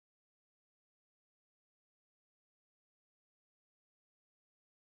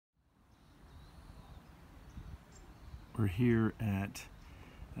We're here at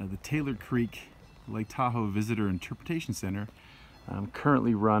the Taylor Creek Lake Tahoe Visitor Interpretation Center,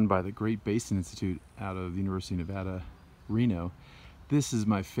 currently run by the Great Basin Institute out of the University of Nevada, Reno. This is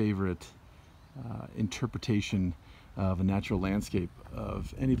my favorite interpretation of a natural landscape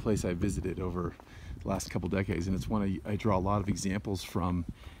of any place I visited over the last couple decades, and it's one I draw a lot of examples from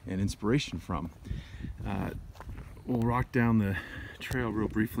and inspiration from. We'll rock down the trail real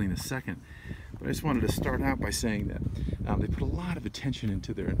briefly in a second, but I just wanted to start out by saying that they put a lot of attention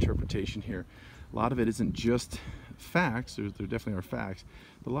into their interpretation here. A lot of it isn't just facts, there definitely are facts,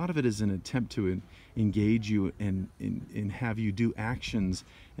 but a lot of it is an attempt to engage you and have you do actions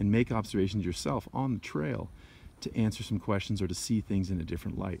and make observations yourself on the trail to answer some questions or to see things in a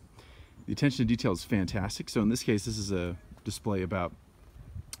different light. The attention to detail is fantastic. So in this case, this is a display about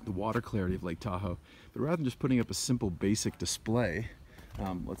the water clarity of Lake Tahoe. But rather than just putting up a simple basic display,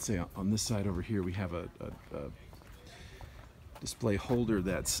 let's say on this side over here we have a display holder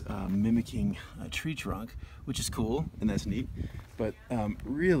that's mimicking a tree trunk, which is cool and that's neat. But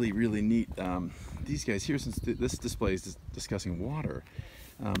really neat, these guys here, since this display is discussing water,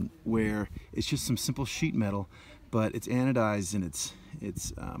 where it's just some simple sheet metal, but it's anodized and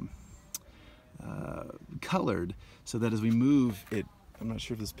it's colored so that as we move it, I'm not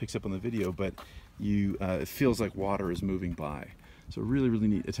sure if this picks up on the video, but it feels like water is moving by. So really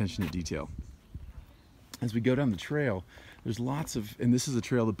neat attention to detail. As we go down the trail, there's lots of, and this is a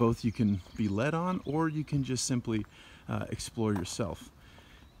trail that both you can be led on or you can just simply explore yourself.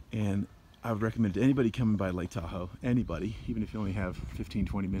 And I would recommend to anybody coming by Lake Tahoe, anybody, even if you only have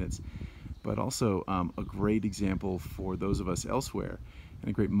 15-20 minutes, but also a great example for those of us elsewhere and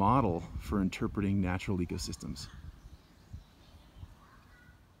a great model for interpreting natural ecosystems.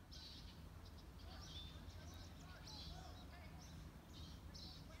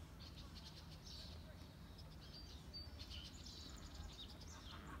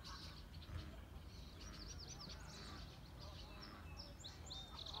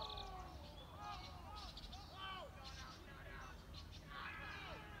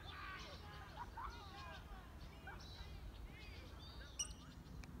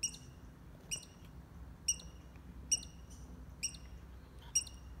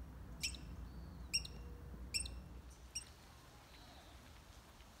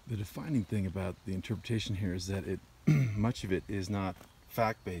 The defining thing about the interpretation here is that much of it is not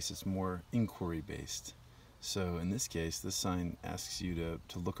fact-based, it's more inquiry-based. So in this case, this sign asks you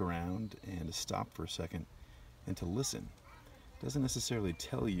to look around and to stop for a second and to listen. It doesn't necessarily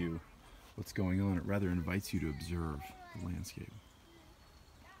tell you what's going on, it rather invites you to observe the landscape.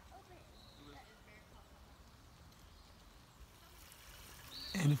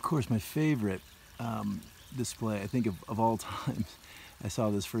 And of course, my favorite display, I think of all time, I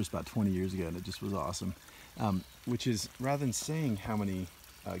saw this first about 20 years ago and it just was awesome, which is rather than saying how many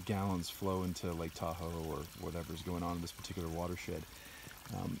gallons flow into Lake Tahoe or whatever's going on in this particular watershed,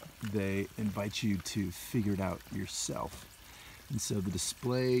 they invite you to figure it out yourself. And so the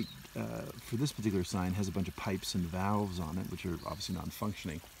display for this particular sign has a bunch of pipes and valves on it, which are obviously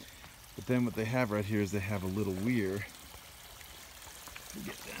non-functioning. But then what they have right here is they have a little weir. You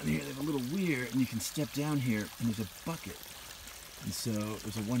get down here, they have a little weir, and you can step down here and there's a bucket. And so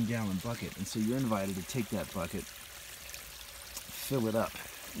there's a 1 gallon bucket, and so you're invited to take that bucket, fill it up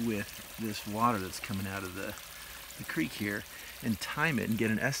with this water that's coming out of the creek here, and time it and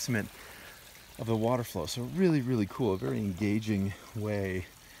get an estimate of the water flow. So really cool, a very engaging way,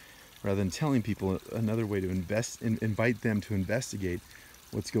 rather than telling people, another way to invite them to investigate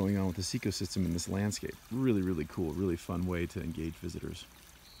what's going on with this ecosystem in this landscape. Really cool, really fun way to engage visitors.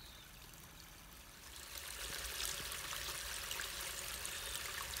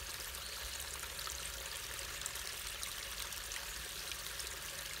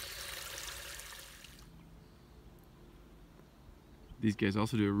 These guys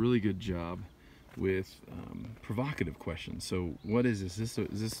also do a really good job with provocative questions. So what is this?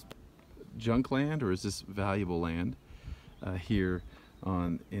 Is this junk land or is this valuable land here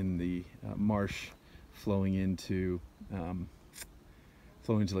in the marsh flowing into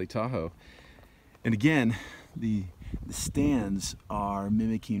Lake Tahoe? And again, the stands are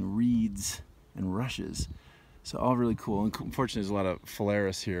mimicking reeds and rushes. So all really cool. And unfortunately, there's a lot of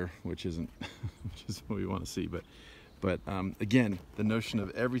phalaris here, which isn't what we want to see. But again, the notion of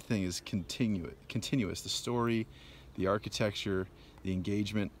everything is continuous. The story, the architecture, the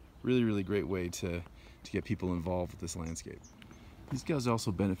engagement, really great way to get people involved with this landscape. These guys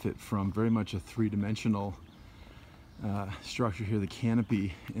also benefit from very much a three-dimensional structure here, the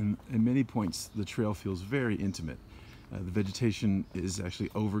canopy. And at many points, the trail feels very intimate. The vegetation is actually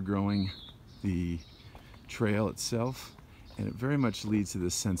overgrowing the trail itself, and it very much leads to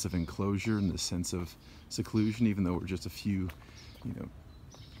this sense of enclosure and this sense of seclusion, even though we're just a few,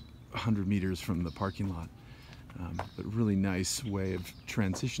 100 meters from the parking lot. But really nice way of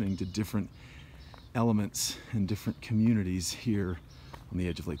transitioning to different elements and different communities here on the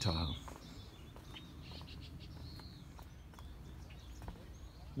edge of Lake Tahoe.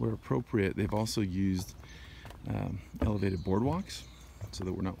 Where appropriate, they've also used elevated boardwalks so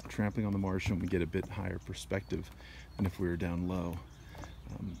that we're not trampling on the marsh and we get a bit higher perspective than if we were down low.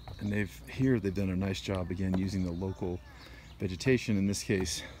 And they've done a nice job again using the local vegetation, in this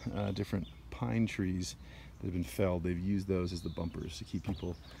case different pine trees that have been felled. They've used those as the bumpers to keep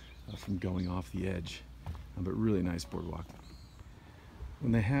people from going off the edge, but really nice boardwalk.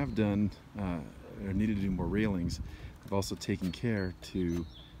 When they have done or needed to do more railings, they've also taken care to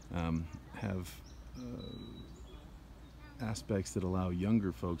have aspects that allow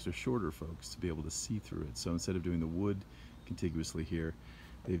younger folks or shorter folks to be able to see through it. So instead of doing the wood contiguously here,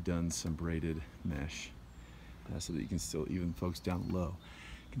 they've done some braided mesh so that you can still, even folks down low,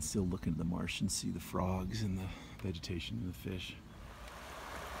 can still look into the marsh and see the frogs and the vegetation and the fish.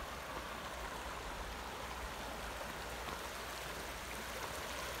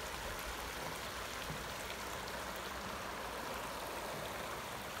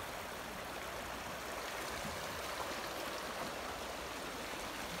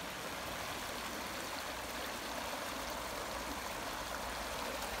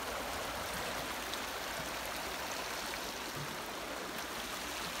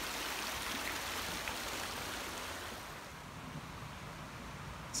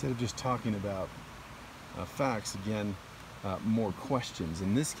 Instead of just talking about facts, again, more questions.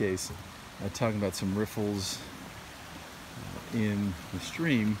 In this case, talking about some riffles in the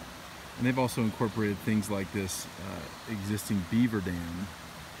stream, and they've also incorporated things like this existing beaver dam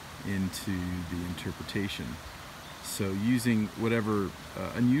into the interpretation. So using whatever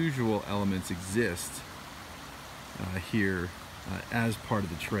unusual elements exist here as part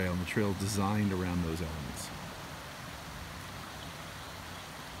of the trail, and the trail is designed around those elements.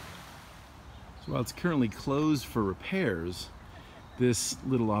 So while it's currently closed for repairs, this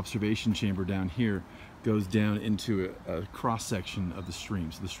little observation chamber down here goes down into a cross-section of the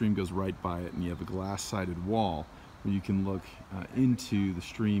stream. So the stream goes right by it, and you have a glass-sided wall where you can look into the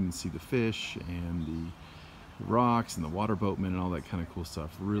stream and see the fish and the rocks and the water boatmen and all that kind of cool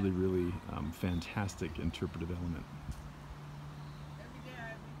stuff. Really, really fantastic interpretive element.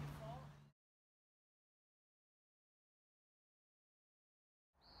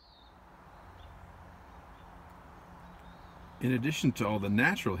 In addition to all the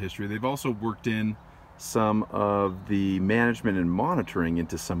natural history, they've also worked in some of the management and monitoring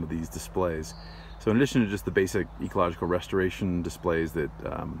into some of these displays. So in addition to just the basic ecological restoration displays that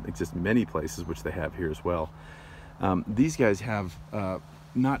exist in many places, which they have here as well, these guys have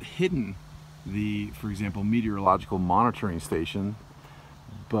not hidden the, for example, meteorological monitoring station,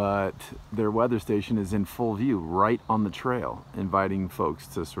 but their weather station is in full view right on the trail, inviting folks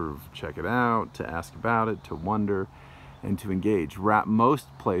to sort of check it out, to ask about it, to wonder, and to engage. Most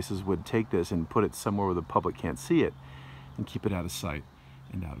places would take this and put it somewhere where the public can't see it and keep it out of sight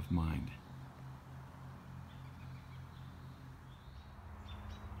and out of mind.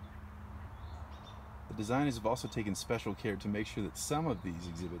 The designers have also taken special care to make sure that some of these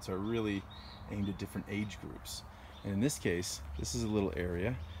exhibits are really aimed at different age groups. And in this case, this is a little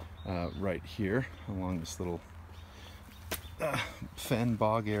area right here along this little fen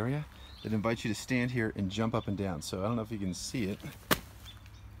bog area that invites you to stand here and jump up and down. So I don't know if you can see it.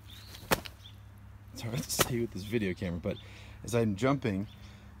 It's hard to see with this video camera, but as I'm jumping,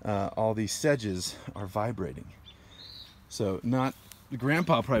 all these sedges are vibrating. So the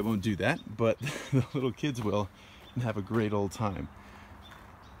grandpa probably won't do that, but the little kids will and have a great old time.